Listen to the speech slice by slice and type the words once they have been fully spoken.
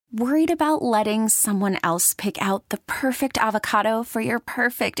Worried about letting someone else pick out the perfect avocado for your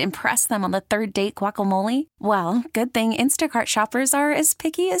perfect impress them on the third date guacamole? Well, good thing Instacart shoppers are as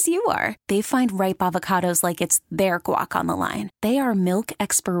picky as you are. They find ripe avocados like it's their guac on the line. They are milk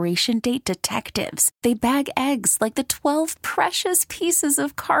expiration date detectives. They bag eggs like the 12 precious pieces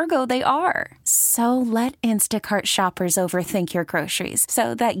of cargo they are. So let Instacart shoppers overthink your groceries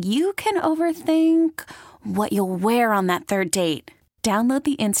so that you can overthink what you'll wear on that third date. Download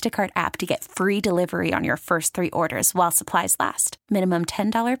the Instacart app to get free delivery on your first 3 orders while supplies last. Minimum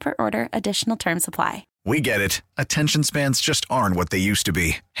 $10 per order. Additional terms apply. We get it. Attention spans just aren't what they used to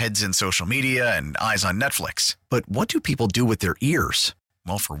be. Heads in social media and eyes on Netflix. But what do people do with their ears?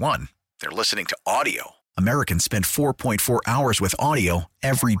 Well, for one, they're listening to audio. Americans spend 4.4 hours with audio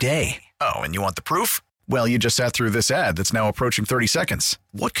every day. Oh, and you want the proof? Well, you just sat through this ad that's now approaching 30 seconds.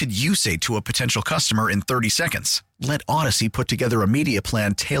 What could you say to a potential customer in 30 seconds? Let Odyssey put together a media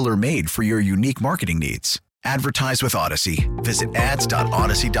plan tailor-made for your unique marketing needs. Advertise with Odyssey. Visit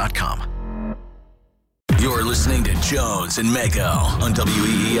ads.odyssey.com. You're listening to Jones and Mego on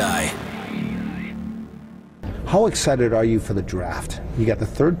WEEI. How excited are you for the draft? You got the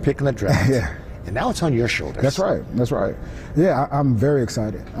 3rd pick in the draft. Yeah. And now it's on your shoulders. That's right. That's right. Yeah, I'm very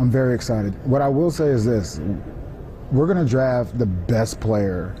excited. I'm very excited. What I will say is this. We're going to draft the best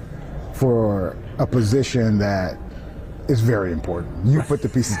player for a position that is very important. You put the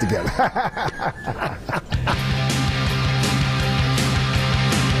pieces together.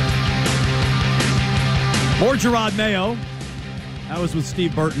 More Jerod Mayo. That was with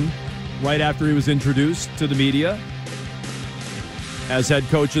Steve Burton right after he was introduced to the media as head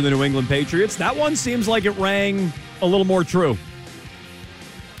coach of the New England Patriots. That one seems like it rang a little more true.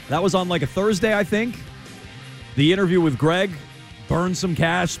 That was on like a Thursday, I think. The interview with Greg, burn some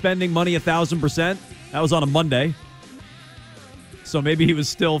cash, spending money 1,000%. That was on a Monday. So maybe he was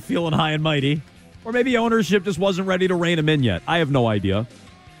still feeling high and mighty. Or maybe ownership just wasn't ready to rein him in yet. I have no idea.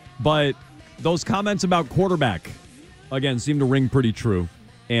 But those comments about quarterback, again, seem to ring pretty true.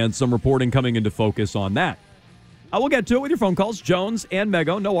 And some reporting coming into focus on that. I will get to it with your phone calls. Jones and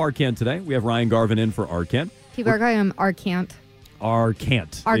Mego. No Arcand today. We have Ryan Garvin in for Arcand. People are calling him Arcant.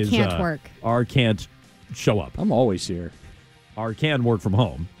 Arcant. Arcant work. Arcant show up. I'm always here. Arcand work from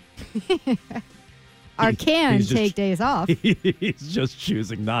home. Arcand take days off. He's just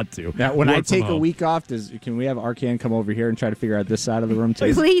choosing not to. Now, when I take a week off, can we have Arcand come over here and try to figure out this side of the room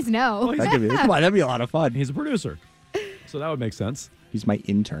too? Please no. That'd be a lot of fun. He's a producer, so that would make sense. He's my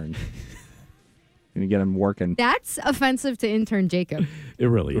intern. Gonna get him working. That's offensive to intern Jacob. It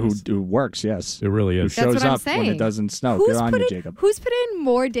really is. Who works, yes. It really is. Who shows up when it doesn't snow. Get on you, Jacob. Who's put in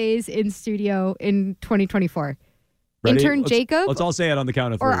more days in studio in 2024? Ready? Intern Jacob? Let's all say it on the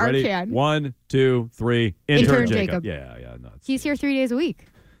count of 3. Or Ready? Arcand. 1, 2, 3. Intern Jacob. Yeah. No, he's here 3 days a week.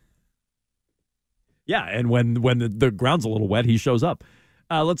 Yeah, and when the ground's a little wet, he shows up.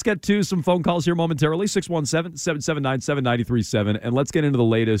 Let's get to some phone calls here momentarily, 617-779-7937, and let's get into the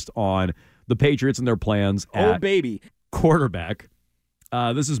latest on the Patriots and their plans at quarterback.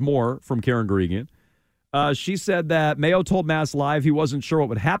 This is more from Karen Guregian. She said that Mayo told Mass Live he wasn't sure what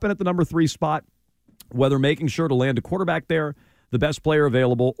would happen at the number 3 spot, whether making sure to land a quarterback there, the best player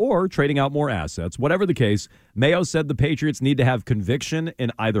available, or trading out more assets. Whatever the case, Mayo said the Patriots need to have conviction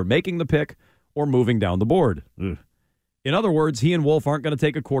in either making the pick or moving down the board. Ugh. In other words, he and Wolf aren't going to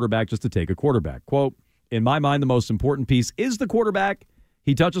take a quarterback just to take a quarterback. Quote, in my mind, the most important piece is the quarterback.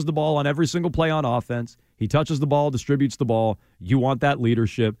 He touches the ball on every single play on offense. He touches the ball, distributes the ball. You want that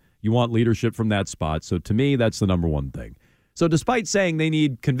leadership. You want leadership from that spot. So to me, that's the number one thing. So despite saying they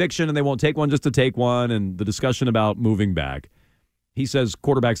need conviction and they won't take one just to take one and the discussion about moving back, he says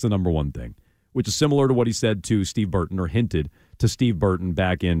quarterback's the number one thing, which is similar to what he said to Steve Burton or hinted to Steve Burton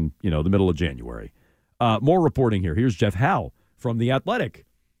back in, the middle of January. More reporting here. Here's Jeff Howe from The Athletic.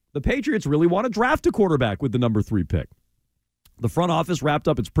 The Patriots really want to draft a quarterback with the number 3 pick. The front office wrapped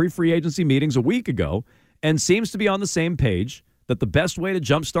up its pre-free agency meetings a week ago and seems to be on the same page that the best way to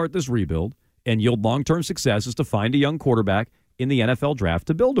jumpstart this rebuild and yield long-term success is to find a young quarterback in the NFL draft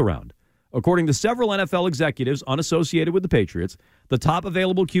to build around. According to several NFL executives unassociated with the Patriots, the top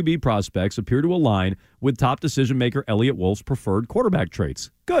available QB prospects appear to align with top decision-maker Elliott Wolf's preferred quarterback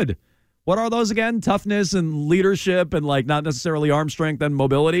traits. Good. What are those again? Toughness and leadership and not necessarily arm strength and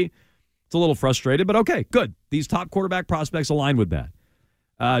mobility. It's a little frustrated, but okay, good. These top quarterback prospects align with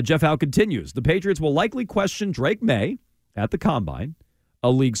that. Jeff Howe continues. The Patriots will likely question Drake Maye at the Combine, a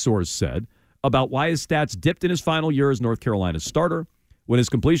league source said, about why his stats dipped in his final year as North Carolina's starter when his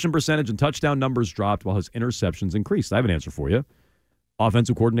completion percentage and touchdown numbers dropped while his interceptions increased. I have an answer for you.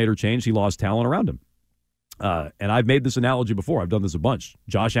 Offensive coordinator changed. He lost talent around him. And I've made this analogy before. I've done this a bunch.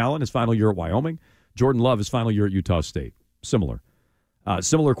 Josh Allen, his final year at Wyoming. Jordan Love, his final year at Utah State. Similar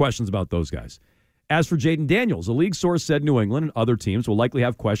questions about those guys. As for Jaden Daniels, a league source said New England and other teams will likely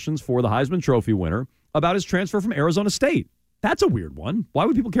have questions for the Heisman Trophy winner about his transfer from Arizona State. That's a weird one. Why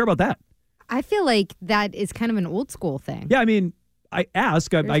would people care about that? I feel like that is kind of an old school thing. Yeah, I mean, I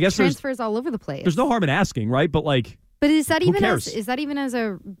guess transfers all over the place. There's no harm in asking, right? But But is that even as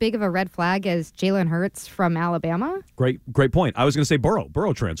a big of a red flag as Jalen Hurts from Alabama? Great point. I was going to say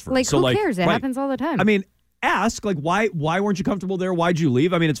Burrow transfer. Who cares? It happens all the time. I mean, ask why weren't you comfortable there? Why'd you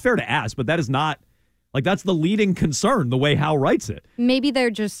leave? I mean, it's fair to ask, but that is not that's the leading concern. The way Hal writes it. Maybe they're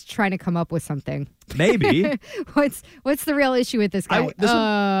just trying to come up with something. Maybe. What's the real issue with this guy?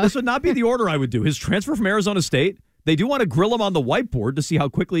 This would not be the order I would do. His transfer from Arizona State. They do want to grill him on the whiteboard to see how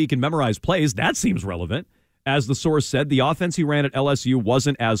quickly he can memorize plays. That seems relevant. As the source said, the offense he ran at LSU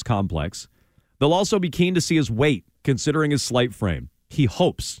wasn't as complex. They'll also be keen to see his weight, considering his slight frame. He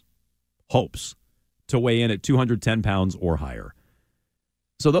hopes to weigh in at 210 pounds or higher.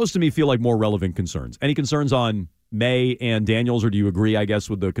 So those to me feel like more relevant concerns. Any concerns on Maye and Daniels, or do you agree, I guess,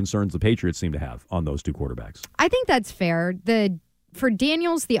 with the concerns the Patriots seem to have on those two quarterbacks? I think that's fair. For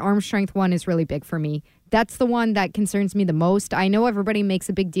Daniels, the arm strength one is really big for me. That's the one that concerns me the most. I know everybody makes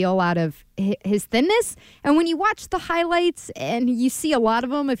a big deal out of his thinness, and when you watch the highlights, and you see a lot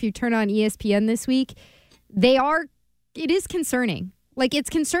of them if you turn on ESPN this week, it is concerning. It's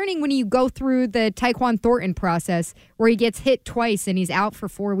concerning when you go through the Tyquan Thornton process where he gets hit twice and he's out for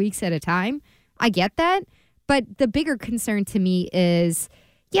 4 weeks at a time. I get that. But the bigger concern to me is,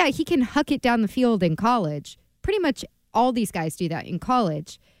 he can huck it down the field in college. Pretty much all these guys do that in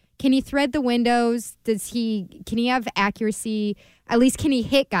college. Can he thread the windows? Can he have accuracy? At least can he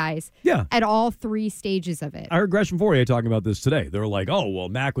hit guys at all 3 stages of it? I heard Gresham Fourier talking about this today. They were like,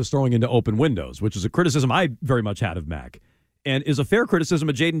 Mac was throwing into open windows, which is a criticism I very much had of Mac. And is a fair criticism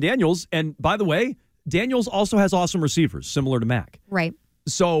of Jaden Daniels. And by the way, Daniels also has awesome receivers, similar to Mac. Right.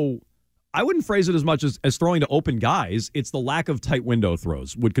 So I wouldn't phrase it as much as throwing to open guys. It's the lack of tight window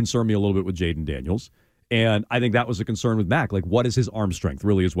throws would concern me a little bit with Jaden Daniels. And I think that was a concern with Mac. What is his arm strength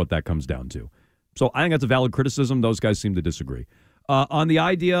really is what that comes down to. So I think that's a valid criticism. Those guys seem to disagree. On the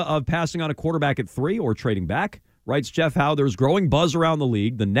idea of passing on a quarterback at 3 or trading back, writes Jeff Howe, there's growing buzz around the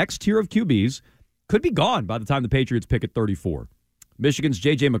league. The next tier of QBs could be gone by the time the Patriots pick at 34. Michigan's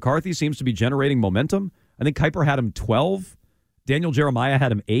JJ McCarthy seems to be generating momentum. I think Kuiper had him 12. Daniel Jeremiah had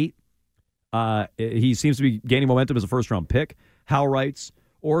him 8. He seems to be gaining momentum as a first-round pick. Howe writes,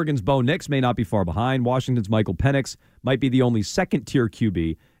 Oregon's Bo Nix may not be far behind. Washington's Michael Penix might be the only second-tier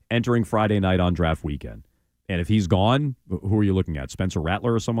QB entering Friday night on draft weekend. And if he's gone, who are you looking at? Spencer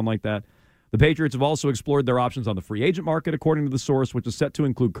Rattler or someone like that? The Patriots have also explored their options on the free agent market, according to the source, which is set to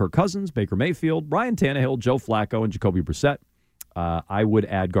include Kirk Cousins, Baker Mayfield, Ryan Tannehill, Joe Flacco, and Jacoby Brissett. I would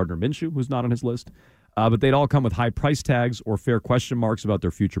add Gardner Minshew, who's not on his list. But they'd all come with high price tags or fair question marks about their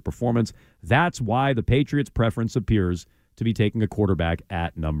future performance. That's why the Patriots' preference appears to be taking a quarterback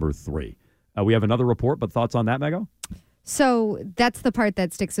at number 3. We have another report, but thoughts on that, Mego? So that's the part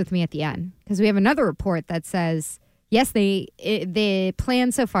that sticks with me at the end, because we have another report that says, yes, the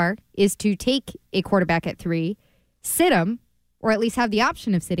plan so far is to take a quarterback at 3, sit him, or at least have the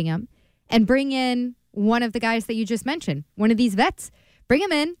option of sitting him, and bring in one of the guys that you just mentioned, one of these vets. Bring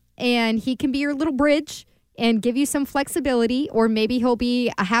him in, and he can be your little bridge and give you some flexibility, or maybe he'll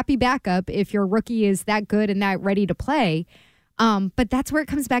be a happy backup if your rookie is that good and that ready to play. But that's where it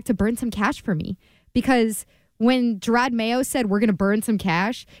comes back to burn some cash for me, because when Drake Maye said we're going to burn some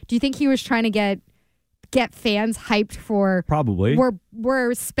cash, do you think he was trying to get fans hyped for? Probably.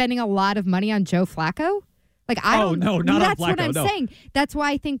 We're spending a lot of money on Joe Flacco. Not on Flacco. That's what I'm saying. That's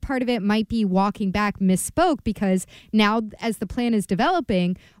why I think part of it might be walking back misspoke, because now as the plan is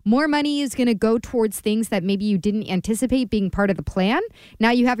developing, more money is going to go towards things that maybe you didn't anticipate being part of the plan.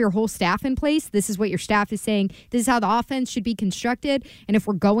 Now you have your whole staff in place. This is what your staff is saying. This is how the offense should be constructed. And if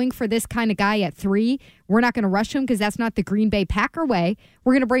we're going for this kind of guy at 3, we're not going to rush him because that's not the Green Bay Packer way.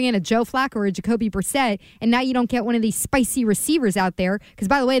 We're going to bring in a Joe Flacco or a Jacoby Brissett, and now you don't get one of these spicy receivers out there because,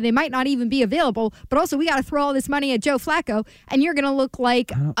 by the way, they might not even be available, but also we got to throw all this money at Joe Flacco, and you're going to look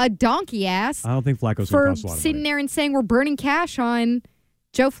like a donkey ass. I don't think Flacco's going to cost a lot of money. For sitting there and saying we're burning cash on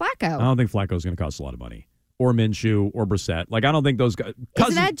Joe Flacco. I don't think Flacco's going to cost a lot of money. Or Minshew or Brissett. I don't think those guys.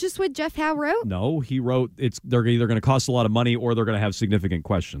 Isn't that just what Jeff Howe wrote? No, he wrote they're either going to cost a lot of money or they're going to have significant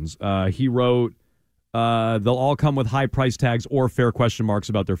questions. He wrote they'll all come with high price tags or fair question marks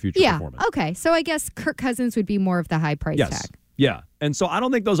about their future performance. Okay, so I guess Kirk Cousins would be more of the high price tag. Yeah, and so I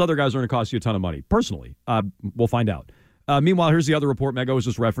don't think those other guys are going to cost you a ton of money. Personally, we'll find out. Meanwhile, here's the other report Mego was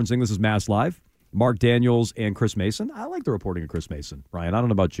just referencing. This is Mass Live. Mark Daniels and Chris Mason. I like the reporting of Chris Mason, Ryan. I don't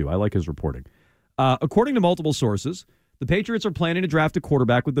know about you. I like his reporting. According to multiple sources, the Patriots are planning to draft a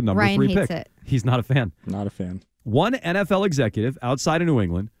quarterback with the number Ryan 3 hates pick. it. He's not a fan. Not a fan. One NFL executive outside of New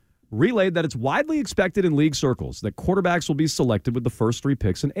England relayed that it's widely expected in league circles that quarterbacks will be selected with the first 3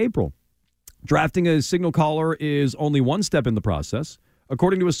 picks in April. Drafting a signal caller is only one step in the process.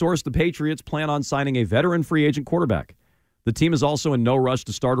 According to a source, the Patriots plan on signing a veteran free agent quarterback. The team is also in no rush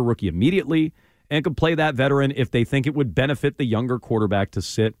to start a rookie immediately and could play that veteran if they think it would benefit the younger quarterback to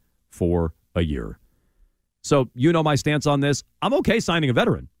sit for a year. So you know my stance on this. I'm okay signing a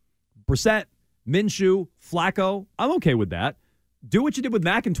veteran. Brissett, Minshew, Flacco, I'm okay with that. Do what you did with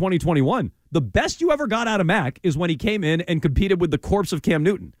Mac in 2021. The best you ever got out of Mac is when he came in and competed with the corpse of Cam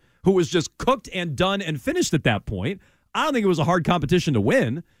Newton, who was just cooked and done and finished at that point. I don't think it was a hard competition to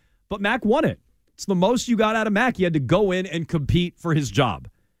win, but Mac won it. It's the most you got out of Mac. He had to go in and compete for his job.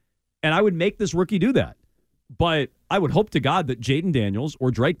 And I would make this rookie do that. But I would hope to God that Jaden Daniels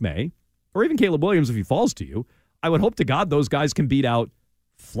or Drake Maye, or even Caleb Williams if he falls to you, I would hope to God those guys can beat out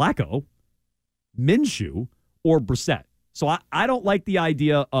Flacco, Minshew, or Brissett. So I don't like the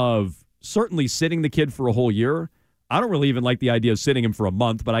idea of certainly sitting the kid for a whole year. I don't really even like the idea of sitting him for a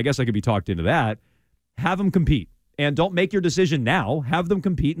month, but I guess I could be talked into that. Have him compete. And don't make your decision now. Have them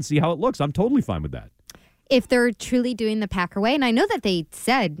compete and see how it looks. I'm totally fine with that. If they're truly doing the Packer way, and I know that they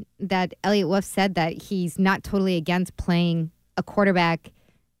said that Elliott Wolf said that he's not totally against playing a quarterback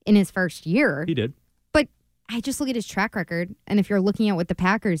in his first year. He did. But I just look at his track record, and if you're looking at what the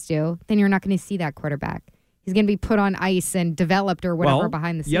Packers do, then you're not going to see that quarterback. He's going to be put on ice and developed or whatever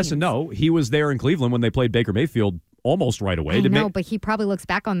behind the scenes. Yes and no. He was there in Cleveland when they played Baker Mayfield almost right away. I know, but he probably looks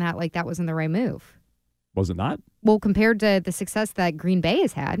back on that like that wasn't the right move. Was it not? Well, compared to the success that Green Bay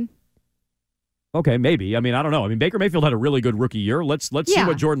has had. Okay, maybe. I mean, I don't know. I mean, Baker Mayfield had a really good rookie year. Let's see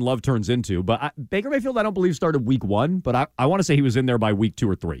what Jordan Love turns into. But Baker Mayfield, I don't believe, started week 1, but I want to say he was in there by week 2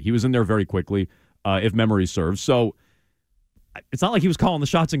 or 3. He was in there very quickly, if memory serves. So it's not like he was calling the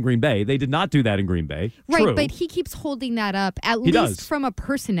shots in Green Bay. They did not do that in Green Bay. Right, True. but he keeps holding that up, at least from a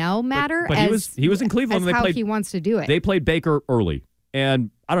personnel matter. But he was in Cleveland. As how he wants to do it. They played Baker early.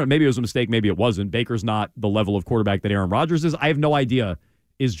 And I don't know, maybe it was a mistake, maybe it wasn't. Baker's not the level of quarterback that Aaron Rodgers is. I have no idea.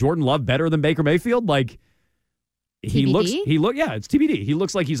 Is Jordan Love better than Baker Mayfield? Like, it's TBD. He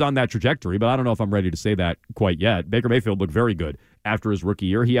looks like he's on that trajectory, but I don't know if I'm ready to say that quite yet. Baker Mayfield looked very good after his rookie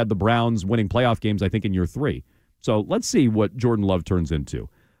year. He had the Browns winning playoff games, I think, in year 3. So let's see what Jordan Love turns into.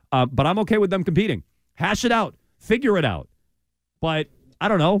 But I'm okay with them competing. Hash it out. Figure it out. But I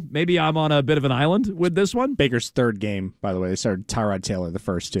don't know. Maybe I'm on a bit of an island with this one. Baker's third game, by the way. They started Tyrod Taylor the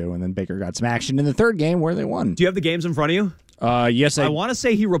first 2, and then Baker got some action in the third game where they won. Do you have the games in front of you? Yes, I want to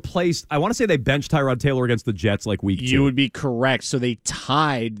say I want to say they benched Tyrod Taylor against the Jets like week 2. You would be correct. So they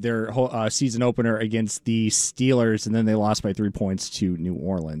tied their season opener against the Steelers, and then they lost by 3 points to New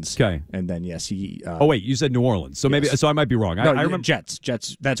Orleans. Okay. And then, yes, he... oh, wait, you said New Orleans. So maybe, so I might be wrong. No, I remember Jets.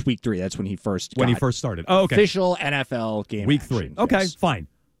 That's week 3. That's when he first started. Oh, okay. Official NFL game. Week 3. Okay, fine.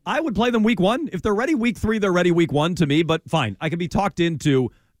 I would play them week 1. If they're ready week 3, they're ready week 1 to me, but fine. I can be talked into...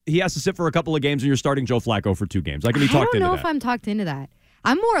 He has to sit for a couple of games, and you're starting Joe Flacco for 2 games. I can be talked into that. I don't know if I'm talked into that.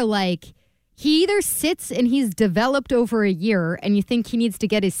 I'm more like he either sits and he's developed over a year, and you think he needs to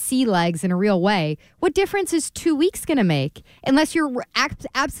get his sea legs in a real way. What difference is 2 weeks going to make? Unless you're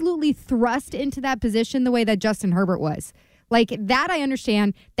absolutely thrust into that position the way that Justin Herbert was. Like, that I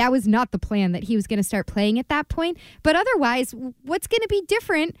understand. That was not the plan, that he was going to start playing at that point. But otherwise, what's going to be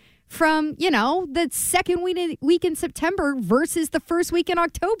different from, the second week in September versus the first week in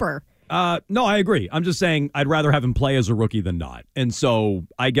October? No, I agree. I'm just saying I'd rather have him play as a rookie than not. And so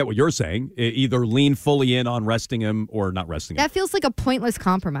I get what you're saying. Either lean fully in on resting him or not resting him. That feels like a pointless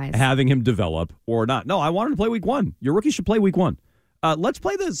compromise. Having him develop or not. No, I want him to play week 1. Your rookie should play week 1. Let's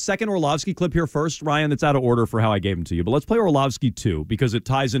play the second Orlovsky clip here first, Ryan. That's out of order for how I gave him to you. But let's play Orlovsky 2 because it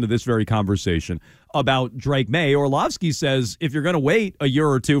ties into this very conversation about Drake Maye. Orlovsky says if you're going to wait a year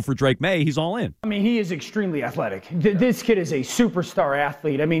or 2 for Drake Maye, he's all in. I mean, he is extremely athletic. This kid is a superstar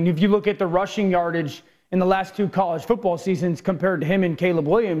athlete. I mean, if you look at the rushing yardage in the last 2 college football seasons compared to him and Caleb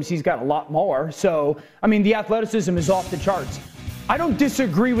Williams, he's got a lot more. So, I mean, the athleticism is off the charts. I don't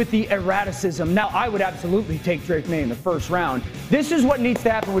disagree with the erraticism. Now, I would absolutely take Drake Maye in the first round. This is what needs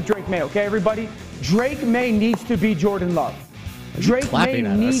to happen with Drake Maye, okay, everybody? Drake Maye needs to be Jordan Love. Drake Maye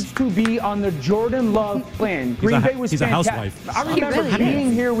needs to be on the Jordan Love plan. Green Bay was fantastic. He's a housewife. I remember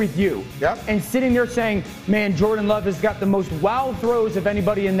being here with you and sitting there saying, man, Jordan Love has got the most wild throws of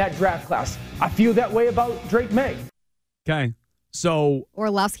anybody in that draft class. I feel that way about Drake Maye. Okay. So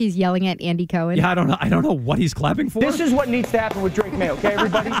Orlovsky's yelling at Andy Cohen. Yeah, I don't know what he's clapping for. This is what needs to happen with Drake Maye, okay,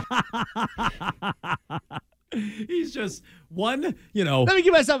 everybody? He's just one, you know. Let me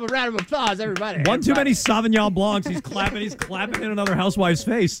give myself a round of applause, everybody. One too many Sauvignon Blancs. He's clapping in another housewife's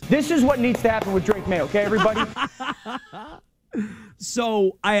face. This is what needs to happen with Drake Maye, okay, everybody?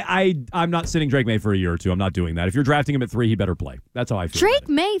 So I'm not sitting Drake Maye for a year or two. I'm not doing that. If you're drafting him at 3, he better play. That's how I feel. Drake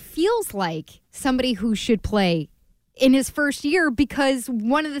Maye feels like somebody who should play in his first year because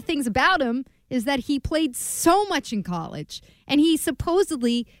one of the things about him is that he played so much in college and he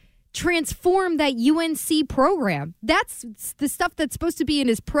supposedly transformed that UNC program. That's the stuff that's supposed to be in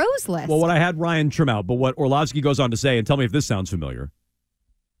his pros list. Well, what I had Ryan trim out, but what Orlovsky goes on to say, and tell me if this sounds familiar,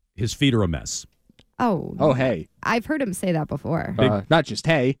 his feet are a mess. Oh, hey. I've heard him say that before. Not just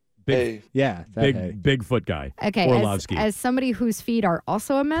hey. Big, yeah. Big foot guy. Okay, Orlovsky. as somebody whose feet are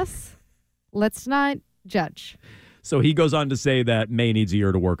also a mess, let's not judge. So he goes on to say that Maye needs a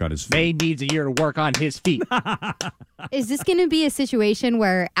year to work on his feet. Maye needs a year to work on his feet. Is this going to be a situation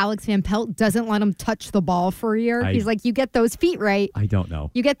where Alex Van Pelt doesn't let him touch the ball for a year? He's like, you get those feet right. I don't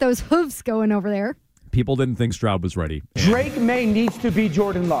know. You get those hooves going over there. People didn't think Stroud was ready. Drake Maye needs to be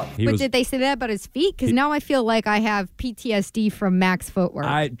Jordan Love. Did they say that about his feet? Because now I feel like I have PTSD from Max footwork.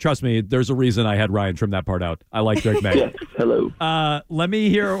 Trust me, there's a reason I had Ryan trim that part out. I like Drake Maye. Yes, hello. Let me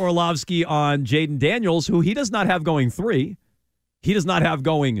hear Orlovsky on Jaden Daniels, who he does not have going 3. He does not have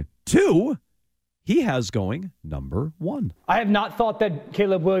going 2. He has going number 1. I have not thought that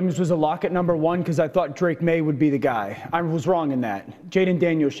Caleb Williams was a lock at number 1 because I thought Drake Maye would be the guy. I was wrong in that. Jaden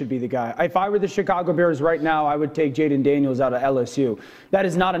Daniels should be the guy. If I were the Chicago Bears right now, I would take Jaden Daniels out of LSU. That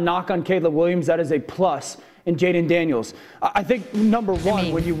is not a knock on Caleb Williams. That is a plus in Jaden Daniels. I think number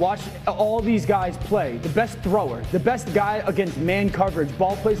 1, when you watch all these guys play, the best thrower, the best guy against man coverage,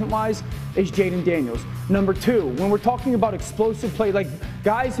 ball placement-wise, is Jaden Daniels. Number 2, when we're talking about explosive play, like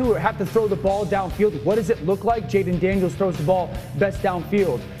guys who have to throw the ball downfield, what does it look like? Jaden Daniels throws the ball best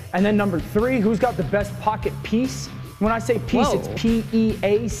downfield. And then number 3, who's got the best pocket piece? When I say piece, it's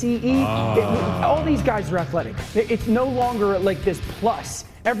P-E-A-C-E. All these guys are athletic. It's no longer like this plus.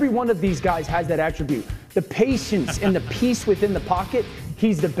 Every one of these guys has that attribute. The patience and the peace within the pocket,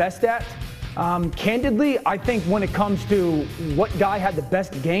 he's the best at. Candidly, I think when it comes to what guy had the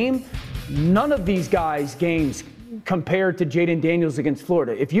best game, none of these guys' games compared to Jaden Daniels against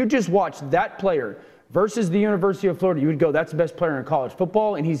Florida. If you just watch that player versus the University of Florida, you would go, that's the best player in college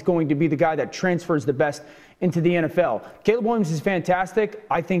football, and he's going to be the guy that transfers the best into the NFL. Caleb Williams is fantastic.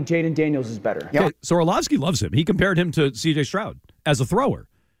 I think Jaden Daniels is better. Yeah. So Orlovsky loves him. He compared him to C.J. Stroud as a thrower.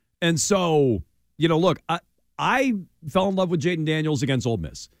 And so, look, I fell in love with Jaden Daniels against Ole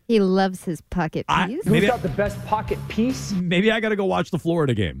Miss. He loves his pocket piece. Who's got the best pocket piece? Maybe I got to go watch the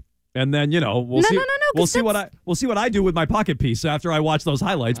Florida game. And then, we'll see. We'll see what I do with my pocket piece after I watch those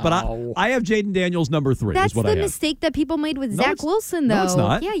highlights. But I have Jaden Daniels number 3. That's is what the I have. mistake that people made with Zach Wilson, though. No, it's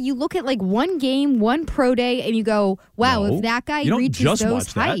not. Yeah, you look at like one game, one pro day, and you go, "Wow, if that guy reaches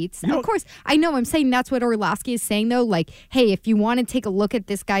those heights." Of course, I know. I'm saying that's what Orlovsky is saying, though. Like, hey, if you want to take a look at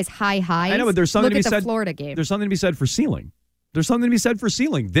this guy's highs, I know, but there's something look to be at the said. Florida game. There's something to be said for ceiling. There's something to be said for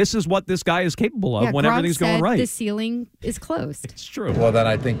ceiling. This is what this guy is capable of when Gronk everything's going right. The ceiling is closed. It's true. Well, then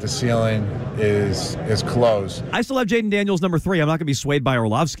I think the ceiling is closed. I still have Jaden Daniels number 3. I'm not going to be swayed by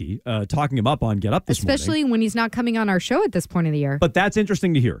Orlovsky talking him up on Get Up this morning. Especially when he's not coming on our show at this point of the year. But that's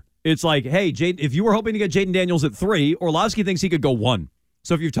interesting to hear. It's like, hey, Jaden, if you were hoping to get Jaden Daniels at 3, Orlovsky thinks he could go 1.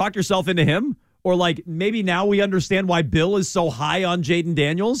 So if you've talked yourself into him, or like maybe now we understand why Bill is so high on Jaden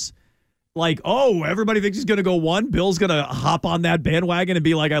Daniels. Like, oh, everybody thinks he's going to go 1. Bill's going to hop on that bandwagon and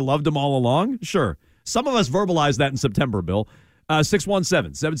be like, I loved him all along. Sure. Some of us verbalized that in September, Bill.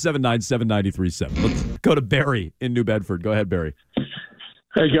 617-779-7937. Let's go to Barry in New Bedford. Go ahead, Barry.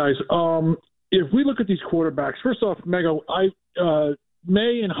 Hey, guys. If we look at these quarterbacks, first off, Mego,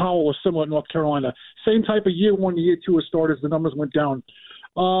 Maye and Howell are similar in North Carolina. Same type of year 1 to year 2 as starters. The numbers went down.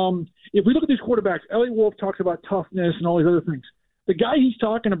 If we look at these quarterbacks, Elliot Wolf talks about toughness and all these other things. The guy he's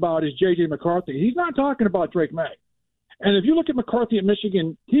talking about is JJ McCarthy. He's not talking about Drake Maye. And if you look at McCarthy at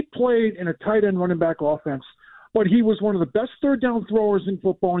Michigan, he played in a tight end running back offense, but he was one of the best third down throwers in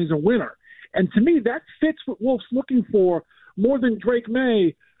football, and he's a winner. And to me, that fits what Wolf's looking for more than Drake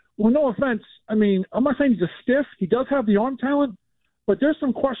Maye. Well, no offense. I mean, I'm not saying he's a stiff. He does have the arm talent, but there's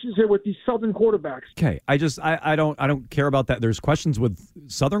some questions here with these Southern quarterbacks. Okay, I don't care about that. There's questions with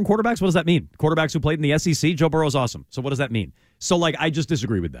Southern quarterbacks. What does that mean? Quarterbacks who played in the SEC. Joe Burrow's awesome. So what does that mean? So I just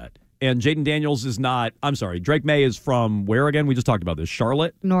disagree with that. And Jaden Daniels is not. I'm sorry. Drake Maye is from where again? We just talked about this.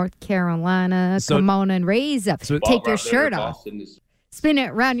 Charlotte, North Carolina. Come on and raise up. Take your shirt off. Spin it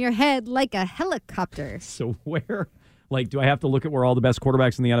around your head like a helicopter. So where Like, do I have to look at where all the best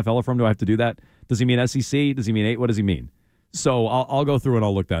quarterbacks in the NFL are from? Do I have to do that? Does he mean SEC? Does he mean 8? What does he mean? So I'll go through and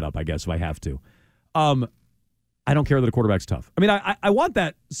I'll look that up, I guess, if I have to. I don't care that a quarterback's tough. I mean, I want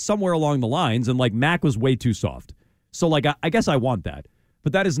that somewhere along the lines, and, like, Mac was way too soft. So, like, I guess I want that.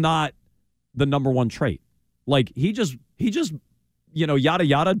 But that is not the number one trait. Like, he just yada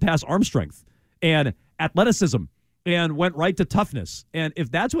yada past arm strength and athleticism and went right to toughness. And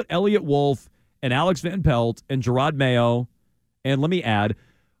if that's what Elliott Wolf and Alex Van Pelt and Gerard Mayo, and let me add,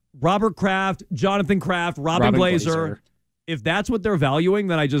 Robert Kraft, Jonathan Kraft, Robin Glazer, if that's what they're valuing,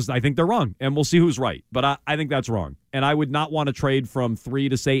 then I think they're wrong. And we'll see who's right. But I think that's wrong. And I would not want to trade from 3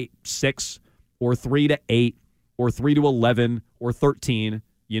 to, say, 6 or 3 to 8 or 3 to 11 or 13,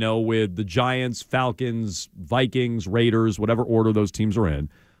 with the Giants, Falcons, Vikings, Raiders, whatever order those teams are in.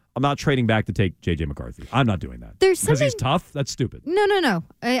 I'm not trading back to take JJ McCarthy. I'm not doing that. Because he's tough? That's stupid. No.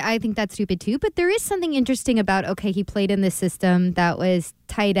 I think that's stupid too. But there is something interesting about, okay, he played in this system that was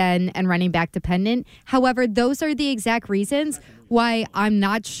tight end and running back dependent. However, those are the exact reasons why I'm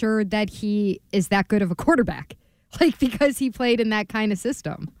not sure that he is that good of a quarterback. Like, because he played in that kind of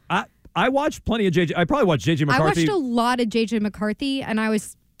system. I watched plenty of JJ. I probably watched JJ McCarthy. I watched a lot of JJ McCarthy, and I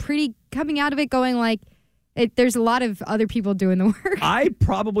was pretty coming out of it going like, there's a lot of other people doing the work. I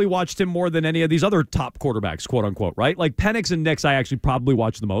probably watched him more than any of these other top quarterbacks, quote unquote, right? Like Penix and Nix, I actually probably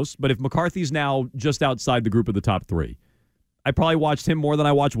watched the most. But if McCarthy's now just outside the group of the top 3, I probably watched him more than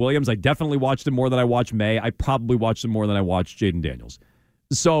I watched Williams. I definitely watched him more than I watched May. I probably watched him more than I watched Jaden Daniels.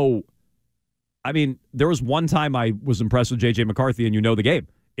 So, I mean, there was one time I was impressed with JJ McCarthy, and the game.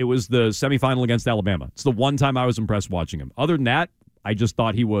 It was the semifinal against Alabama. It's the one time I was impressed watching him. Other than that, I just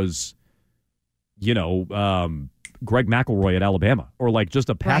thought he was, Greg McElroy at Alabama, or like just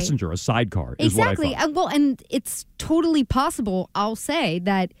a passenger, right. A sidecar. Exactly. And it's totally possible, I'll say,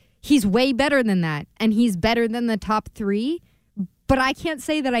 that he's way better than that, and he's better than the top 3. But I can't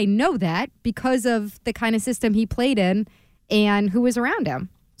say that I know that because of the kind of system he played in and who was around him.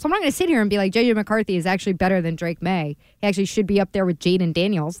 So I'm not going to sit here and be like, JJ McCarthy is actually better than Drake Maye. He actually should be up there with Jaden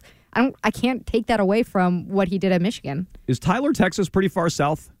Daniels. I can't take that away from what he did at Michigan. Is Tyler, Texas pretty far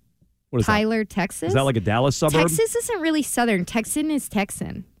south? What is Tyler, Texas? Is that like a Dallas suburb? Texas isn't really southern. Texan is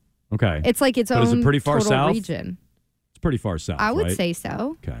Texan. Okay. It's like its own is it pretty far total south?Ration. It's pretty far south, I would right? say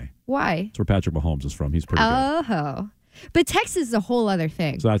so. Okay. Why? That's where Patrick Mahomes is from. He's pretty good. Oh. But Texas is a whole other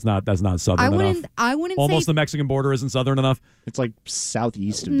thing. So that's not southern enough. I wouldn't Almost say the Mexican border isn't southern enough. It's like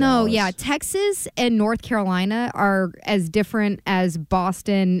southeast of No, Dallas. yeah. Texas and North Carolina are as different as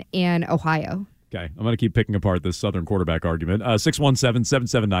Boston and Ohio. Okay, I'm going to keep picking apart this Southern quarterback argument.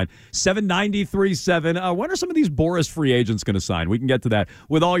 617-779-7937. When are some of these Boris free agents going to sign? We can get to that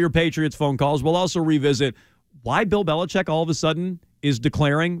with all your Patriots phone calls. We'll also revisit why Bill Belichick all of a sudden is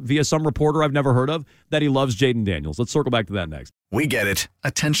declaring via some reporter I've never heard of that he loves Jaden Daniels. Let's circle back to that next. We get it.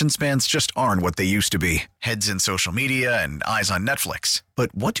 Attention spans just aren't what they used to be. Heads in social media and eyes on Netflix.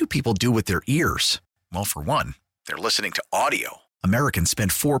 But what do people do with their ears? Well, for one, they're listening to audio. Americans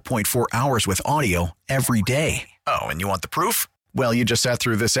spend 4.4 hours with audio every day. Oh, and you want the proof? Well, you just sat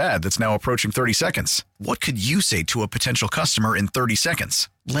through this ad that's now approaching 30 seconds. What could you say to a potential customer in 30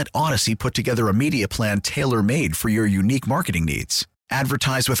 seconds? Let Odyssey put together a media plan tailor-made for your unique marketing needs.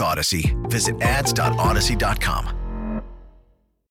 Advertise with Odyssey. Visit ads.odyssey.com.